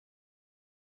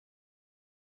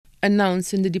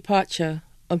announcing the departure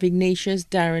of Ignatius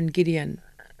Darren Gedeon,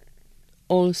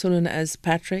 also known as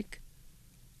Patrick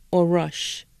or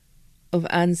Rush, of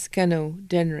Anscano,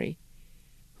 Dennery,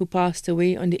 who passed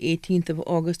away on the 18th of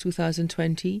August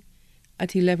 2020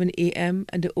 at 11 a.m.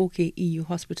 at the OKEU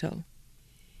Hospital.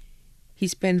 He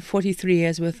spent 43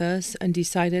 years with us and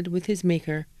decided with his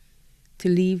Maker to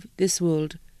leave this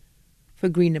world for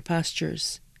greener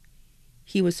pastures.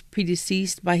 He was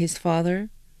predeceased by his father,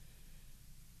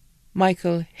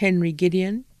 Michael Henry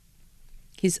Gedeon,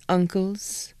 his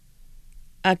uncles,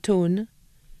 Atone,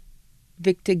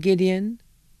 Victor Gedeon,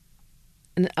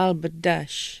 and Albert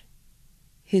Dash,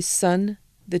 his son,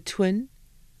 the twin,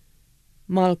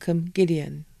 Malcolm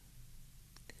Gedeon.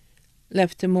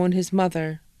 Left to mourn his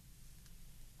mother,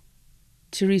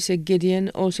 Teresa Gedeon,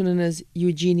 also known as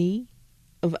Eugenie,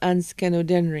 of Anscano,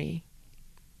 Dennery.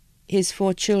 His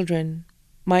 4 children,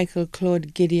 Michael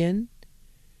Claude Gedeon,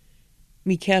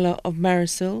 Michaela of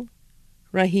Marisol,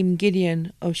 Raheem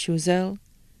Gedeon of Choiseul,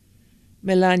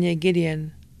 Melania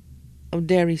Gedeon of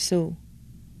Derry-Sceaux.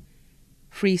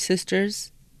 3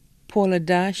 sisters, Paula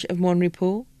Dash of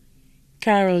Monrepo,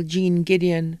 Carol Jean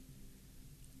Gedeon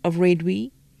of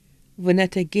Radwy,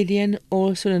 Vanetta Gedeon,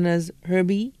 also known as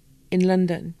Herbie, in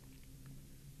London.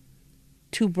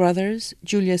 2 brothers,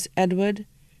 Julius Edward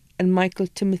and Michael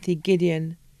Timothy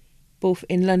Gedeon, both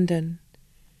in London.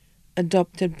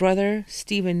 Adopted brother,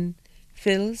 Stephen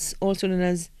Phils, also known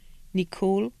as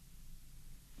Nicole,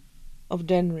 of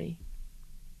Dennery.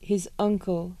 His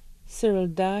uncle, Cyril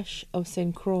Dash of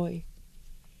St. Croix.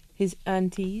 His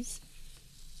aunties,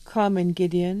 Carmen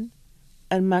Gedeon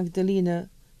and Magdalena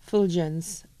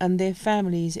Fulgens, and their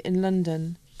families in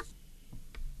London.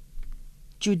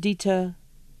 Judita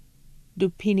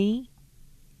Dupini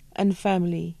and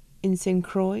family in St.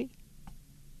 Croix.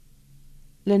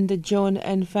 Linda John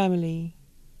and family.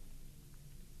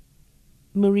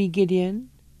 Marie Gedeon,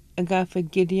 Agatha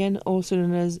Gedeon, also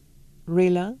known as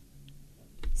Rayla.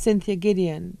 Cynthia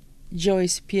Gedeon,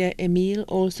 Joyce Pierre Emile,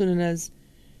 also known as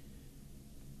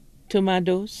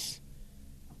Tomados,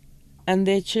 and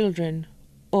their children,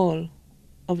 all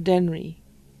of Dennery.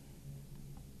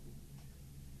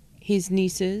 His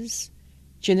nieces,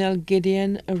 Janelle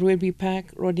Gedeon of Redby Park,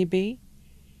 Rodney,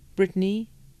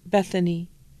 Brittany, Bethany,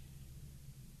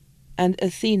 and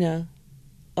Athena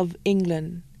of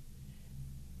England,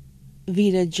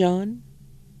 Vida John,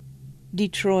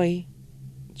 Detroit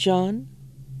John,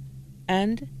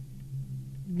 and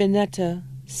Benetta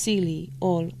Seeley,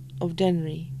 all of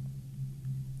Dennery.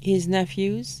 His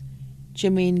nephews,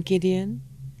 Jermaine Gedeon,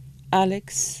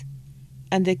 Alex,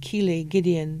 and Akile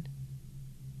Gedeon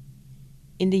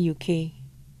in the UK.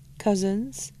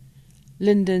 Cousins,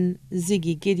 Lyndon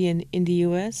Ziggy Gedeon in the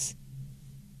US,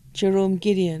 Jerome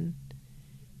Gedeon,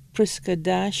 Priska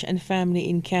Dash and family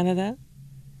in Canada,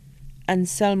 and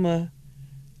Selma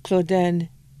Claudine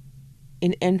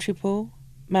in Entrepot,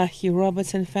 Matthew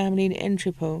Roberts and family in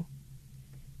Entrepot,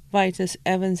 Vitus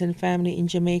Evans and family in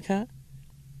Jamaica,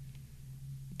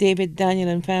 David Daniel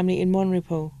and family in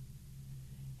Monrepo,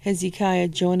 Hezekiah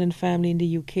John and family in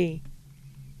the UK,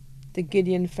 the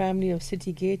Gideon family of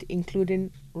Citygate,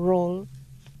 including Roll,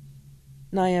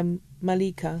 Niam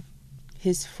Malika,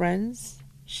 his friends,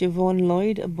 Siobhan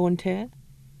Lloyd of Bonterre,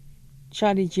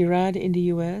 Charlie Girard in the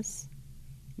US,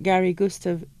 Gary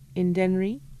Gustav in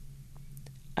Dennery,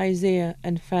 Isaiah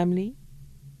and family,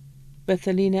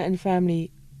 Bethelina and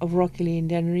family of Rockley in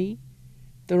Dennery,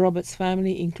 the Roberts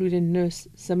family, including nurse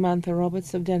Samantha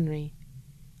Roberts of Dennery.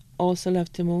 Also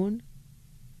left to mourn,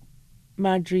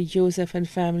 Marjorie Joseph and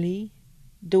family,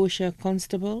 Dosha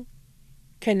Constable,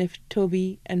 Kenneth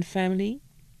Toby and family,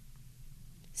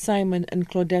 Simon and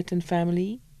Claudette and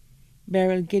family,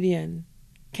 Beryl Gideon,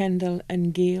 Kendall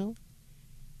and Gail,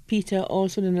 Peter,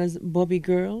 also known as Bobby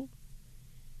Girl,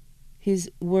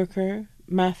 his worker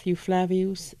Matthew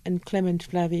Flavius and Clement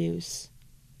Flavius,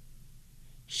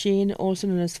 Shane, also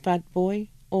known as Fat Boy,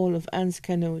 all of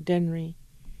Anscano, Dennery.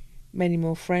 Many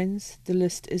more friends, the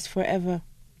list is forever.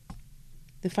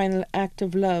 The final act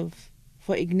of love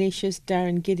for Ignatius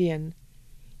Darren Gedeon,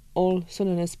 also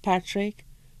known as Patrick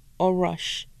or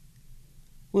Rush,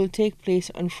 will take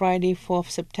place on Friday, 4th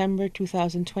September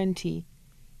 2020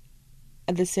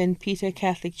 at the St. Peter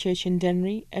Catholic Church in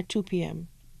Dennery at 2 p.m.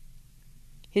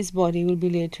 His body will be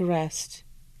laid to rest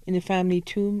in the family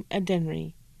tomb at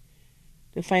Dennery.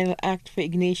 The final act for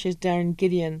Ignatius Darren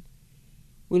Gedeon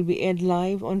will be aired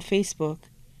live on Facebook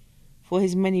for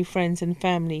his many friends and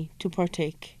family to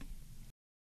partake.